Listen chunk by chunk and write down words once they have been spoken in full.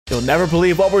You'll never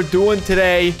believe what we're doing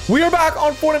today. We are back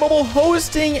on Fortnite Mobile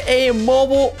hosting a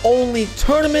mobile-only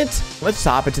tournament. Let's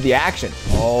hop into the action.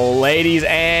 Oh, ladies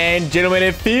and gentlemen,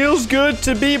 it feels good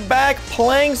to be back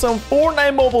playing some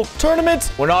Fortnite Mobile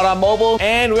tournaments. We're not on mobile,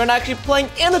 and we're not actually playing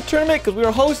in the tournament because we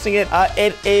are hosting it.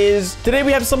 Today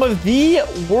we have some of the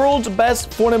world's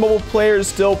best Fortnite Mobile players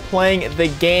still playing the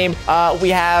game. We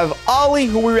have Ollie,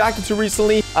 who we reacted to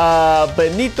recently.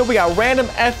 Benito, we got Random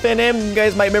FNM. You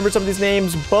guys might remember some of these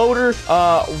names. Boater,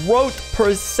 Rote,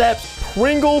 Percept,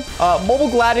 Pringle, Mobile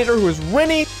Gladiator, who is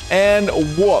Rennie, and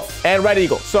Wolf, and Red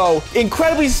Eagle. So,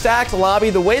 incredibly stacked lobby.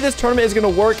 The way this tournament is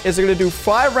going to work is they're going to do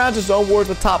 5 rounds of Zone Wars.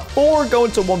 The top 4 go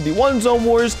into 1v1 Zone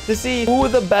Wars to see who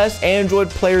the best Android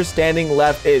player standing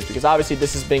left is, because obviously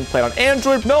this is being played on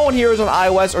Android. No one here is on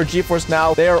iOS or GeForce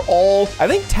Now. They are all, I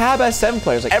think, Tab S7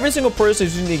 players. Like, every single person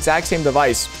is using the exact same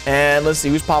device. And let's see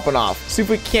who's popping off. See if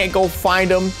we can't go find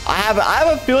them. I have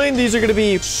a feeling these are going to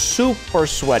be super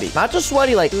sweaty. Not just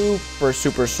sweaty, like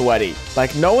super sweaty.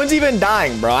 Like, no one's even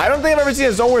dying, bro. I don't think I've ever seen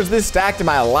a Zone Wars this stacked in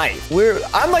my life.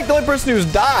 I'm like the only person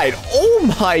who's died.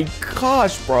 Oh my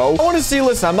gosh, bro. I want to see,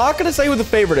 listen, I'm not going to say who the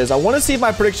favorite is. I want to see if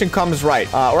my prediction comes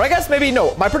right. Or I guess maybe,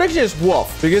 no, my prediction is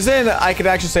Wolf. Because then I could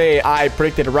actually say I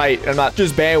predicted it right. And I'm not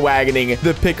just bandwagoning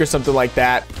the pick or something like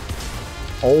that.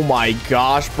 Oh my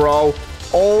gosh, bro.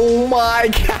 Oh my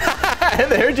god.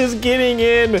 They're just getting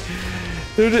in.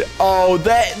 Oh,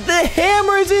 the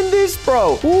hammer is in this,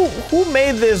 bro. Who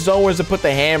made this Zone Wars to put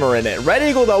the hammer in it? Red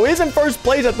Eagle, though, is in first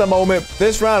place at the moment.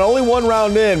 This round, only 1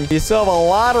 round in. You still have a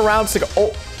lot of rounds to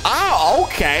go. Oh,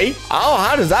 okay. Oh,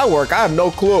 how does that work? I have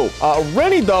no clue.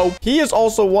 Rennie, though, he is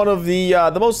also one of the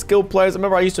most skilled players. I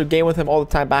remember I used to game with him all the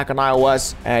time back on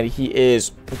iOS, and he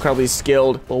is incredibly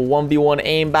skilled. A 1v1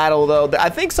 aim battle, though. I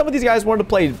think some of these guys wanted to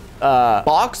play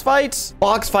box fights.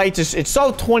 Box fights, it's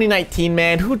so 2019,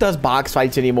 man. Who does box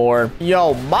fights anymore?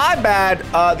 Yo, my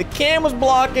bad. The cam was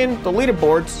blocking the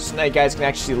leaderboards. So now you guys can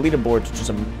actually see the leaderboards, which is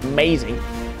amazing.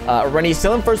 Rennie's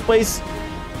still in first place.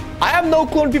 I have no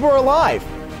clue when people are alive.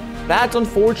 That's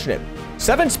unfortunate.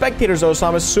 7 spectators, though, so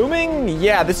I'm assuming,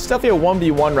 yeah, this is definitely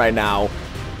a 1v1 right now.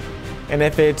 And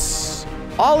if it's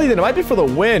Ollie, then it might be for the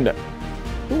win.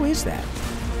 Who is that?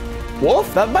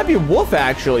 Wolf? That might be Wolf,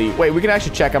 actually. Wait, we can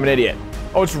actually check. I'm an idiot.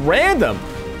 Oh, it's random.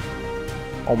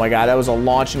 Oh my god, that was a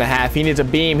launch and a half. He needs a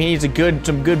beam. He needs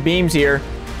some good beams here.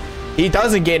 He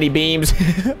doesn't get any beams.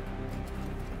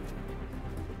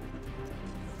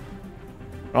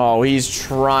 Oh, he's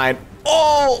trying.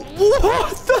 Oh,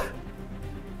 what the?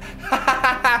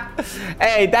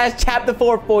 Hey, that's chapter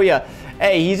 4 for you.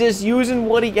 Hey, he's just using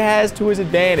what he has to his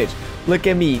advantage. Look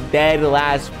at me, dead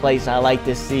last place. I like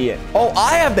to see it. Oh,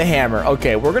 I have the hammer.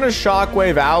 Okay, we're gonna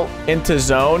shockwave out into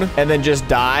zone and then just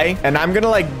die. And I'm gonna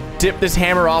like dip this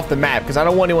hammer off the map because I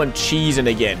don't want anyone cheesing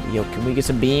again. Yo, can we get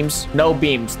some beams? No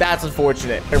beams. That's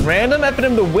unfortunate. A Random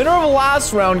FNM, the winner of the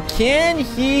last round. Can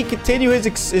he continue his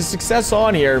success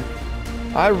on here?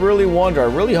 I really wonder. I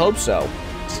really hope so.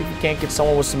 See if we can't get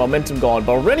someone with some momentum going.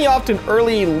 But Rennie off to an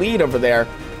early lead over there.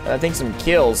 I think some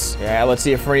kills. Yeah, let's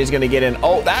see if Rennie's going to get in.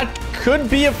 Oh, that could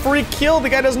be a free kill. The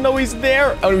guy doesn't know he's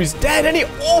there. Oh, he's dead. And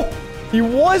he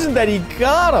wasn't that. He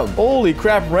got him. Holy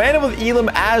crap. Random with Elam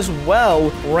as well.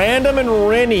 Random and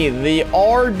Rennie, the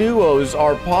R duos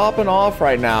are popping off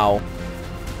right now.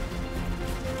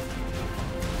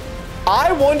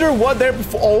 I wonder what their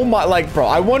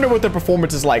I wonder what their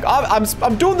performance is like.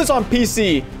 I'm doing this on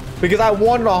PC because I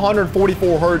wanted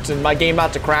 144 hertz and my game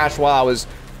not to crash while I was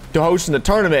hosting the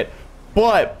tournament.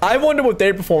 But I wonder what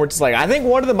their performance is like. I think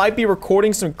one of them might be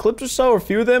recording some clips or so, or a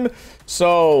few of them.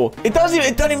 So it doesn't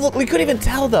even look. We couldn't even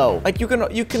tell though. Like you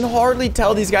can hardly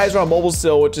tell these guys are on mobile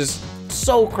still, which is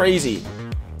so crazy.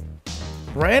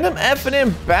 Random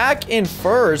FNM back in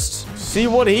first. See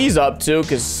what he's up to,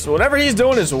 because whatever he's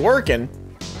doing is working.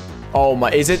 Oh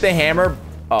my, is it the hammer?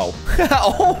 Oh.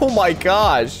 Oh my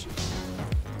gosh.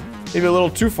 Maybe a little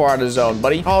too far out of the zone,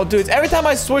 buddy. Oh, dude, every time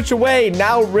I switch away,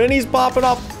 now Rennie's popping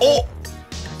off. Oh.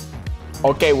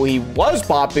 Okay, well, he was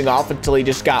popping off until he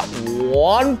just got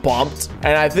one bumped.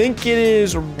 And I think it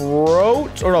is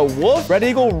Roach, or no, Wolf, Red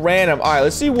Eagle, Random. All right,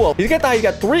 let's see Wolf. He's got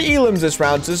 3 Elams this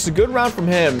round, so this is a good round from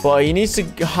him. But he needs to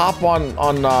hop on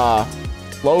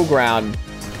low ground.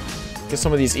 Get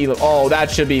some of these Elam. Oh, that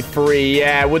should be free.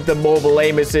 Yeah, with the mobile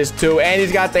aim assist too. And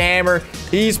he's got the hammer.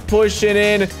 He's pushing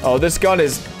in. Oh, this gun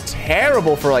is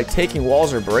terrible for like taking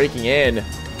walls or breaking in.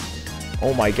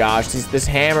 Oh my gosh, this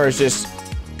hammer is just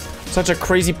such a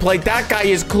crazy play. That guy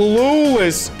is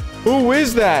clueless. Who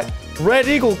is that? Red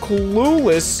Eagle,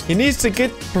 clueless. He needs to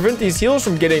prevent these heals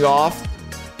from getting off.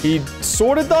 He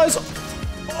sort of does.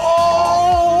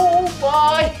 Oh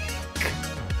my.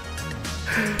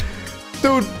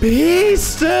 Dude,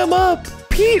 pieced him up.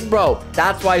 Pete, bro.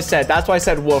 That's why I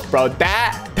said wolf, bro.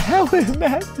 That was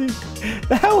nasty.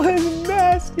 That was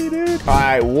nasty, dude. All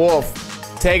right,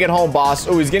 wolf. Take it home, boss.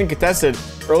 Oh, he's getting contested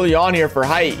early on here for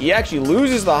height. He actually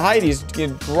loses the height. He's gonna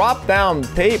drop down,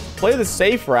 play the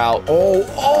safe route.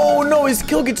 Oh no, his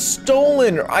kill gets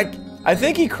stolen. I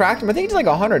think he cracked him. I think he did like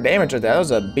 100 damage right there. That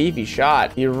was a beefy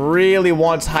shot. He really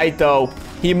wants height, though.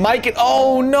 He might get...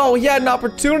 Oh, no. He had an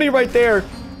opportunity right there.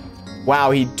 Wow,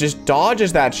 he just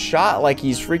dodges that shot like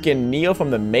he's freaking Neo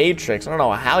from the Matrix. I don't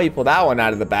know how he pulled that one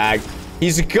out of the bag.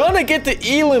 He's gonna get the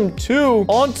Elim, too,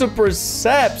 onto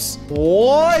Perceps.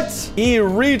 What? He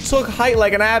retook height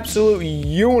like an absolute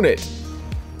unit.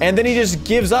 And then he just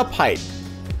gives up height.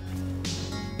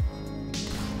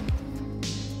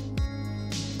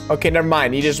 Okay, never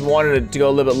mind. He just wanted it to go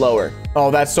a little bit lower. Oh,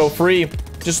 that's so free.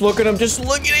 Just look at him. Just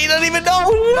look at him. He doesn't even know.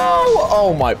 No.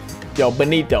 Oh, my. Yo,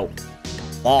 Benito.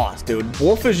 Lost, dude.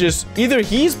 Wolf is just... Either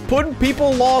he's putting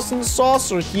people lost in the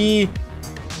sauce or he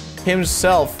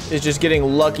himself is just getting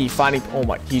lucky finding... Oh,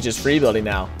 my. He's just free building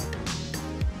now.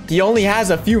 He only has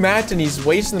a few mats and he's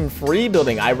wasting them free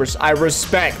building. I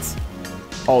respect.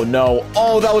 Oh, no.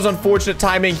 Oh, that was unfortunate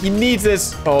timing. He needs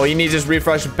this. Oh, he needs this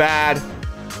refresh bad.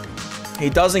 He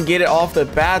doesn't get it off the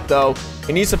bat, though.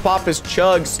 He needs to pop his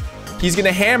chugs. He's going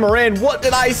to hammer in. What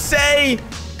did I say?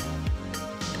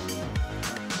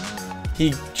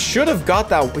 He should have got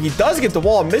that. He does get the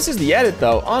wall. Misses the edit,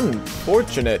 though.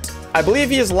 Unfortunate. I believe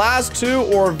he is last two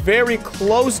or very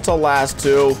close to last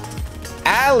two.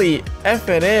 Ali,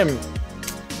 F&M.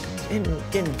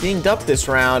 Getting dinged up this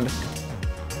round.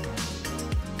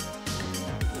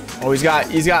 Oh, he's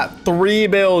got 3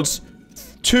 builds.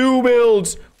 2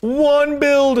 builds. 1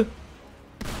 build.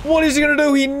 What is he gonna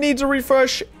do? He needs a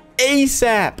refresh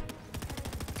ASAP.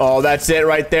 Oh, that's it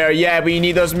right there. Yeah, but you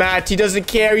need those mats. He doesn't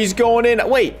care. He's going in.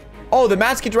 Wait. Oh, the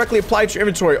mats get directly applied to your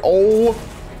inventory. Oh.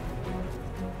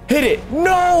 Hit it.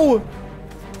 No.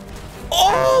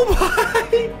 Oh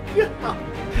my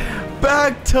God.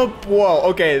 Back to... Whoa.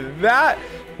 Okay, that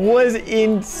was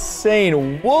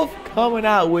insane. Wolf coming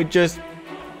out with just...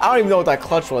 I don't even know what that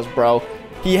clutch was, bro.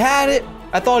 He had it.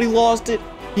 I thought he lost it.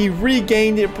 He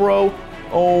regained it, bro.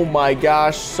 Oh my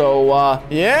gosh. So,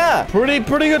 yeah. Pretty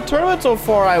good tournament so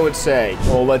far, I would say.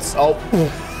 Oh, let's... Oh.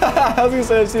 I was gonna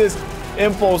say, let's see this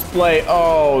impulse play.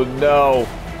 Oh, no.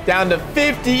 Down to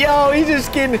 50. Yo, he's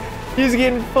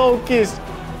getting focused.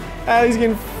 He's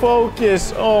getting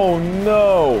focused. Oh,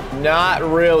 no. Not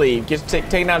really. Gets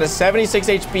taken down to 76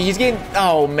 HP. He's getting...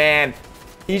 Oh, man.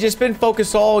 He's just been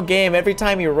focused all game. Every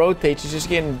time he rotates, he's just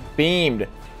getting beamed.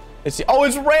 Let's see. Oh,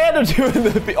 it's random doing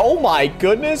the... Oh, my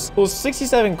goodness. Well,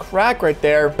 67 crack right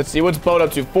there. Let's see what's Boat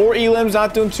up to. 4 elims.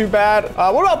 Not doing too bad.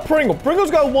 What about Pringle? Pringle's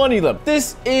got 1 elim.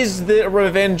 This is the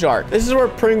revenge arc. This is where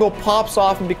Pringle pops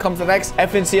off and becomes the next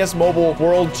FNCS Mobile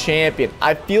World Champion.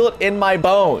 I feel it in my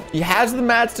bones. He has the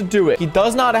mats to do it. He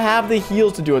does not have the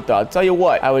heals to do it, though. I'll tell you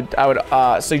what. I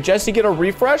would suggest you get a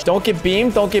refresh. Don't get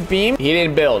beamed. Don't get beamed. He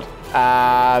didn't build.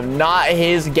 Not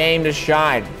his game to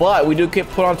shine, but we do get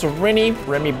put onto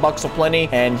Remy bucks aplenty,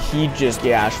 and he just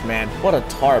gash, man. What a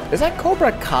tarp. Is that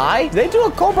Cobra Kai? Did they do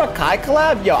a Cobra Kai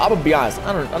collab? Yo, I'm gonna be honest,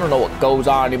 I don't know what goes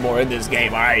on anymore in this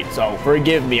game. All right, so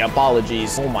forgive me,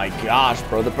 apologies. Oh my gosh,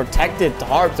 bro, the protected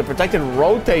tarp, the protected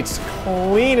rotates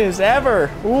clean as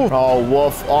ever. Ooh. Oh,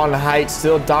 Wolf on height,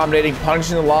 still dominating,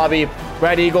 punching the lobby.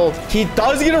 Red Eagle, he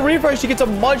does get a refresh. He gets a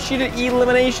much-needed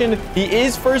elimination. He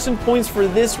is first in points for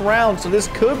this round, so this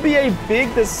could be a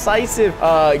big, decisive,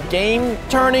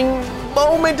 game-turning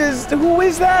moment. Who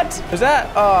is that? Is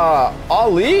that,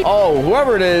 Ali? Oh,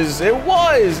 whoever it is, it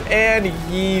was, and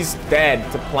he's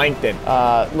dead to Plankton.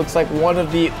 Looks like one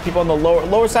of the people on the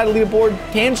lower side of the leaderboard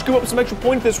can scoop up some extra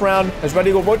points this round. As Red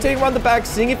Eagle rotating around the back,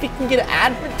 seeing if he can get an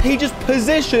advantageous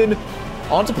position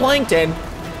onto Plankton.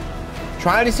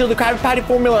 Trying to steal the Krabby Patty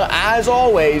formula as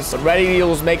always. But Red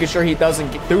Eagle's making sure he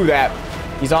doesn't get through that.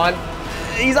 He's on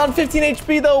 15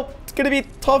 HP though. It's gonna be a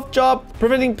tough job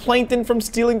preventing Plankton from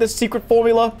stealing the secret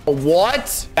formula.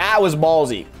 What? That was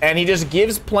ballsy. And he just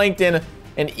gives Plankton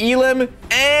an elim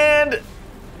and...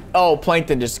 Oh,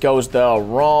 Plankton just goes the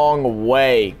wrong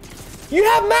way. You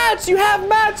have mats! You have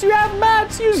mats! You have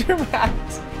mats! Use your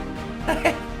mats!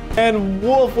 And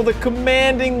Wolf with a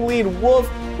commanding lead. Wolf,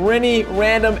 Rennie,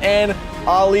 Random, and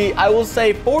Ali. I will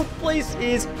say 4th place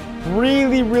is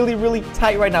really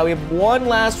tight right now. We have one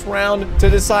last round to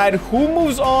decide who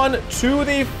moves on to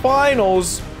the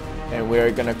finals. And we're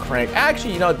gonna crank.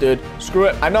 Actually, you know, dude, screw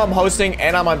it. I know I'm hosting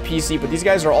and I'm on PC, but these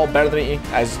guys are all better than me,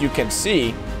 as you can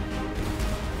see.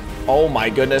 Oh my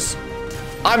goodness.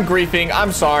 I'm griefing.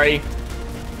 I'm sorry.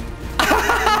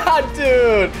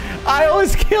 Dude, I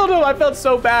almost killed him. I felt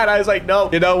so bad. I was like, no,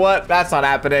 you know what? That's not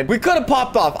happening. We could have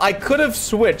popped off. I could have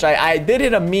switched. I did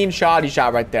hit a mean shoddy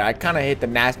shot right there. I kind of hit the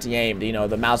nasty aim, you know,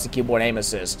 the mouse and keyboard aim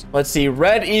assist. Let's see.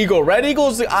 Red Eagle. Red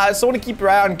Eagle's someone to keep your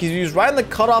eye on because he was right in the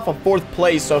cutoff of 4th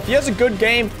place. So if he has a good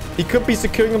game, he could be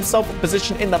securing himself a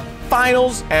position in the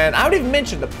finals. And I would even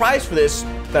mention the prize for this.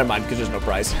 Never mind, because there's no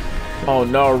prize. Oh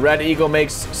no, Red Eagle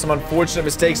makes some unfortunate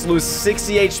mistakes, lose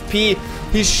 60 HP.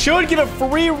 He should get a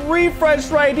free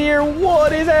refresh right here.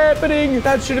 What is happening?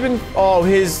 That should have been, oh,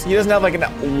 he doesn't have like an,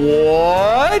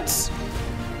 what?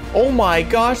 Oh my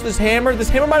gosh, this hammer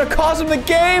might have cost him the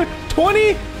game.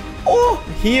 20, oh,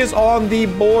 he is on the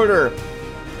border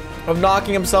of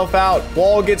knocking himself out.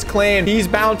 Wall gets claimed. He's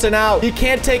bouncing out. He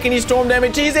can't take any storm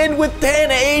damage. He's in with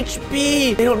 10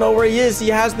 HP. They don't know where he is. He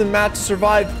has the match to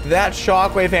survive. That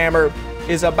shockwave hammer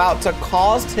is about to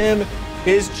cost him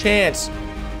his chance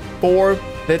for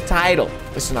the title.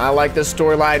 Listen, I like this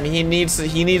storyline. He needs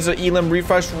an Elim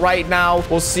refresh right now.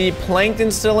 We'll see. Plankton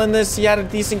still in this. He had a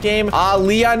decent game.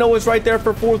 Ali, I know, is right there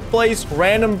for 4th place.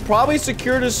 Random probably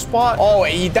secured his spot. Oh,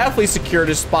 he definitely secured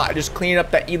his spot. Just cleaning up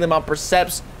that Elim on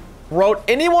Perceps. Wrote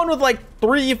anyone with like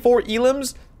 3 or 4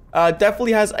 Elims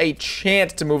definitely has a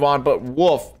chance to move on. But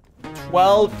Wolf,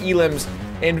 12 Elims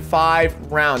in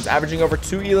 5 rounds, averaging over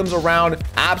 2 Elims a round.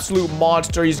 Absolute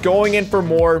monster. He's going in for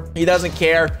more. He doesn't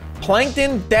care.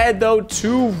 Plankton dead though.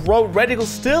 2 Red Eagle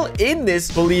still in this,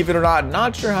 believe it or not.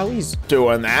 Not sure how he's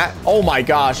doing that. Oh my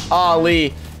gosh,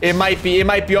 Ali, it might be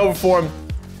over for him.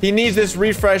 He needs this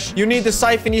refresh. You need the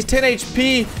siphon. He's 10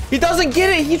 HP. He doesn't get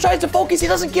it. He tries to focus. He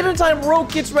doesn't get it in time.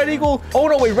 Rote gets Red Eagle. Oh,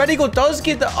 no, wait. Red Eagle does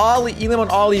get the Ollie, Elim on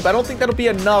Ollie, but I don't think that'll be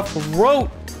enough.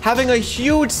 Rote having a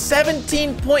huge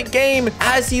 17-point game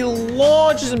as he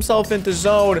launches himself into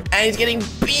zone, and he's getting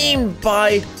beamed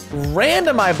by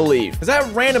Random, I believe. Is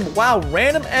that Random? Wow,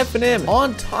 Random F&M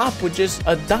on top with just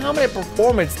a dominant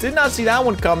performance. Did not see that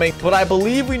one coming, but I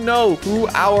believe we know who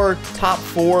our top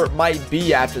 4 might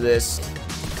be after this.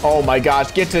 Oh my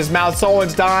gosh, get to his mouth.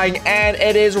 Someone's dying, and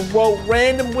it is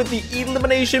Random with the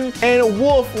elimination, and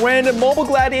Wolf, Random, Mobile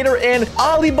Gladiator, and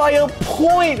Ali by a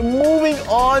point, moving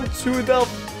on to the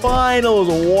finals.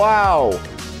 Wow.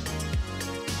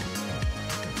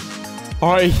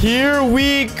 All right, here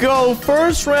we go.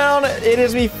 First round, it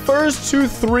is the first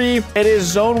 2-3. It is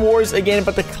Zone Wars again,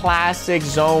 but the classic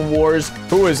Zone Wars.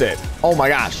 Who is it? Oh my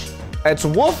gosh. It's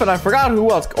Wolf, and I forgot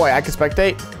who else. Oh, wait, I can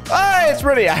spectate. Oh, it's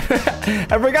Rennie. I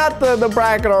forgot the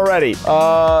bracket already.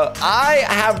 I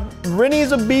have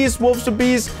Rennie's a beast, Wolf's a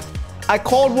beast. I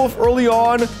called Wolf early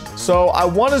on, so I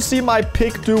want to see my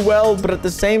pick do well, but at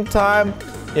the same time,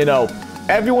 you know,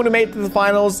 everyone who made it to the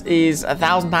finals is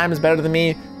 1,000 times better than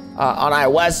me on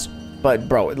iOS. But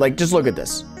bro, like, just look at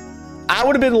this. I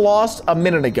would have been lost a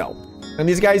minute ago, and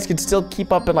these guys can still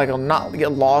keep up and like not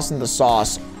get lost in the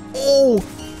sauce. Oh,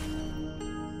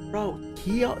 bro,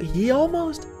 he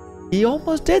almost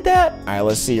did that. All right,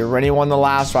 let's see. Rennie won the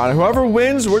last round. Whoever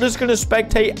wins, we're just gonna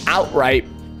spectate outright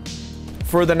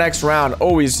for the next round.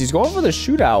 Oh, he's going for the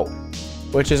shootout,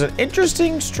 which is an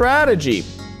interesting strategy.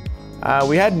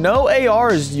 We had no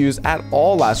ARs used at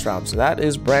all last round, so that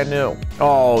is brand new.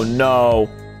 Oh no,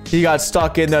 he got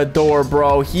stuck in the door,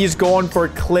 bro. He's going for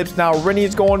clips now.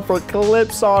 Rennie's going for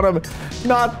clips on him,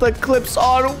 not the clips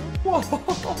on. Whoa.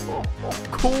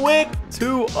 Quick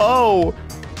 2-0.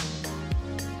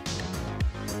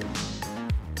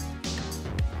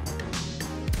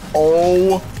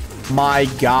 Oh my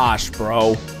gosh,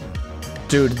 bro.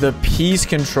 Dude, the piece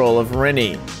control of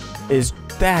Rennie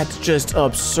that's just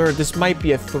absurd. This might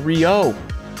be a 3-0.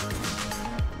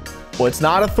 Well, it's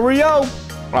not a 3-0.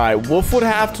 All right, Wolf would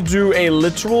have to do a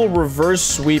literal reverse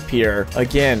sweep here.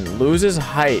 Again, loses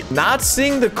height. Not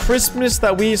seeing the crispness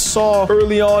that we saw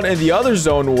early on in the other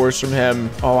Zone Wars from him.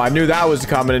 Oh, I knew that was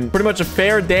coming. Pretty much a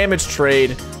fair damage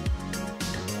trade.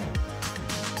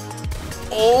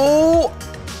 Oh,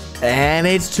 and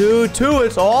it's 2-2.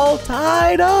 It's all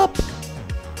tied up.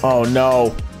 Oh,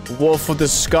 no. Wolf with the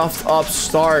scuffed up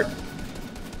start.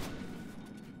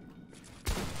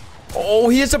 Oh,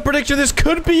 he has a prediction. This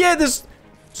could be it. This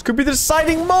could be the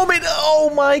deciding moment.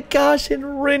 Oh my gosh.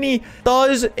 And Rennie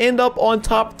does end up on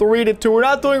top 3-2. We're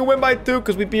not doing a win by 2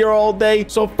 because we'd be here all day.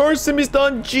 So first semi's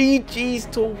done. GG's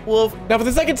to Wolf. Now for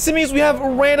the second semis, we have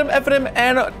Random F&M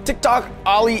and TikTok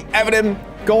Ollie F&M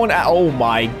going at, oh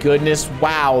my goodness.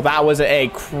 Wow, that was a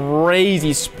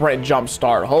crazy sprint jump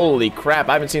start. Holy crap.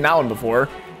 I haven't seen that one before.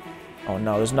 Oh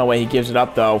no, there's no way he gives it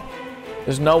up though.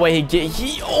 There's no way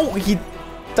he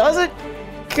doesn't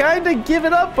kind of give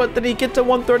it up, but then he gets a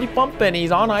 130 bump and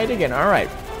he's on height again. All right.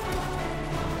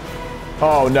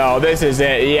 Oh no, this is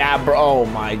it. Yeah, bro. Oh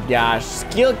my gosh.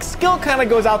 Skill kind of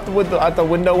goes out the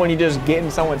window when you just get in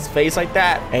someone's face like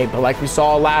that. Hey, but like we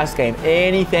saw last game,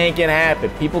 anything can happen.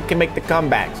 People can make the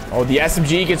comebacks. Oh, the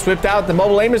SMG gets whipped out. The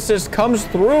mobile aim assist comes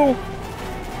through.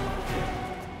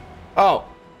 Oh,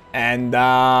 and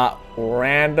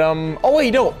random. Oh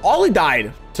wait, no, Ollie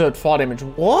died to fall damage.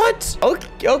 What?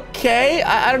 Okay.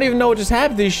 I don't even know what just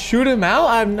happened. Did they shoot him out?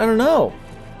 I don't know.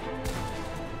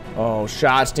 Oh,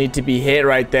 shots need to be hit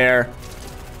right there.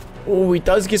 Oh, he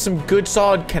does get some good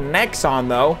solid connects on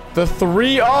though. The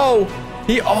 3-0.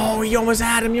 He almost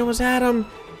had him. He almost had him.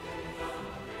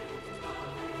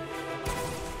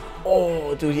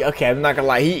 Oh, dude. Okay, I'm not gonna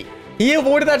lie. He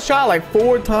avoided that shot like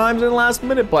 4 times in the last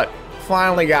minute, but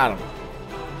finally got him.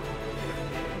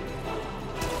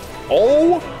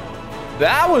 Oh,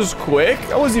 that was quick.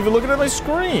 I wasn't even looking at my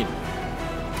screen.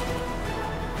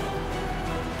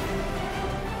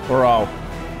 Bro,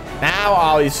 now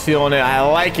Ollie's feeling it. I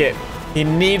like it. He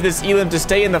needs this Elam to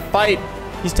stay in the fight.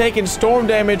 He's taking storm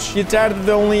damage. He gets out of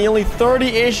the only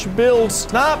 30-ish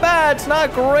builds. Not bad. It's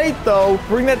not great, though.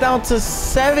 Bring that down to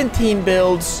 17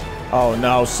 builds. Oh,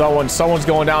 no. Someone's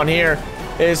going down here.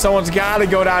 Someone's got to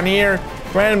go down here.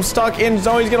 Random stuck in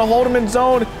zone. He's going to hold him in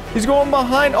zone. He's going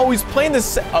behind. Oh, he's playing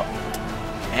this.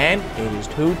 And it is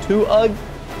 2-2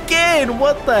 again.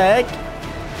 What the heck?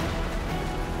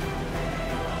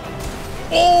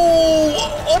 Oh,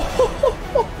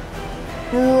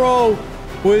 bro,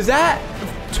 was that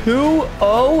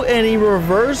 2-0 and he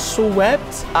reverse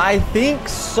swept? I think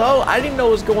so. I didn't know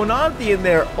what was going on at the end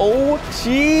there. Oh,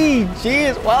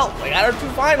 jeez. Well, we got our 2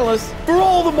 finalists. For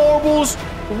all the marbles,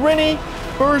 Rennie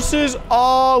versus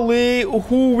Ollie.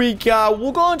 Who we got?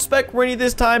 We'll go inspect Rennie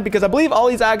this time because I believe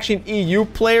Ollie's actually an EU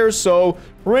player. So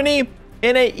Rennie,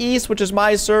 NA East, which is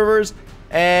my servers.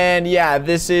 And yeah,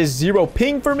 this is 0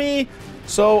 ping for me.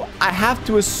 So I have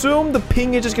to assume the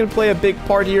ping is just going to play a big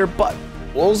part here, but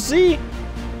we'll see.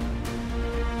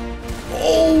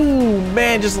 Oh,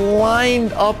 man, just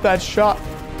lined up that shot.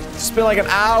 Spent like an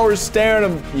hour staring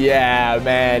at him. Yeah,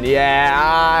 man.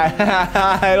 Yeah.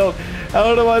 I don't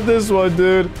know about this one,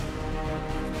 dude.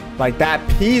 Like that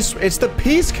piece. It's the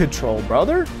piece control,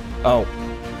 brother. Oh.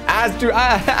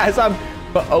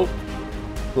 Oh.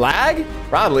 Lag?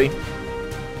 Probably.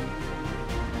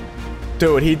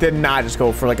 Dude, he did not just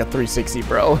go for like a 360,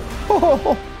 bro.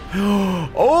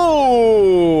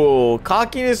 Oh,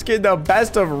 cockiness get the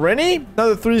best of Rennie.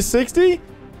 Another 360.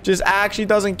 Just actually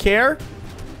doesn't care.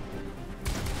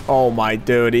 Oh my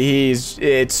dude,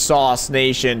 it's Sauce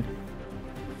Nation.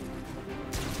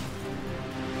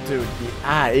 Dude,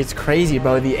 it's crazy,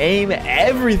 bro. The aim,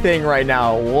 everything right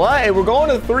now. What? We're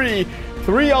going to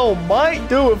 3-0 might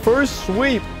do it first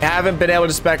sweep. Haven't been able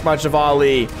to spec much of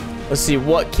Ollie. Let's see,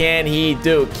 what can he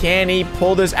do? Can he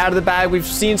pull this out of the bag? We've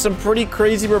seen some pretty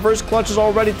crazy reverse clutches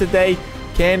already today.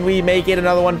 Can we make it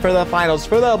another one for the finals,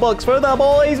 for the books, for the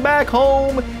boys back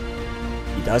home?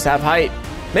 He does have height.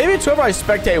 Maybe it's whoever I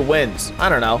spectate wins. I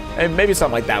don't know. Maybe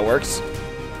something like that works.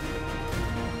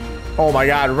 Oh my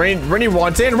God, Rennie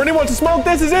wants in. Rennie wants to smoke.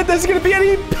 This is it. This is going to be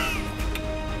it.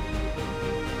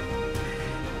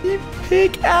 He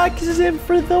pickaxes him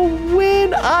for the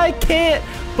win. I can't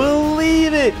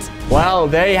believe it. Well,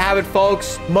 there you have it,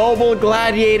 folks. Mobile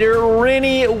Gladiator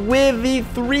Rennie with the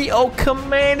 3-0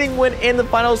 commanding win in the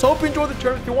finals. Hope you enjoyed the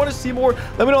tournament. If you want to see more,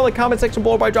 let me know in the comment section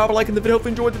below by dropping a like in the video. If you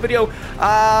enjoyed the video,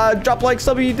 drop a like,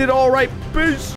 sub if you did all right. Peace.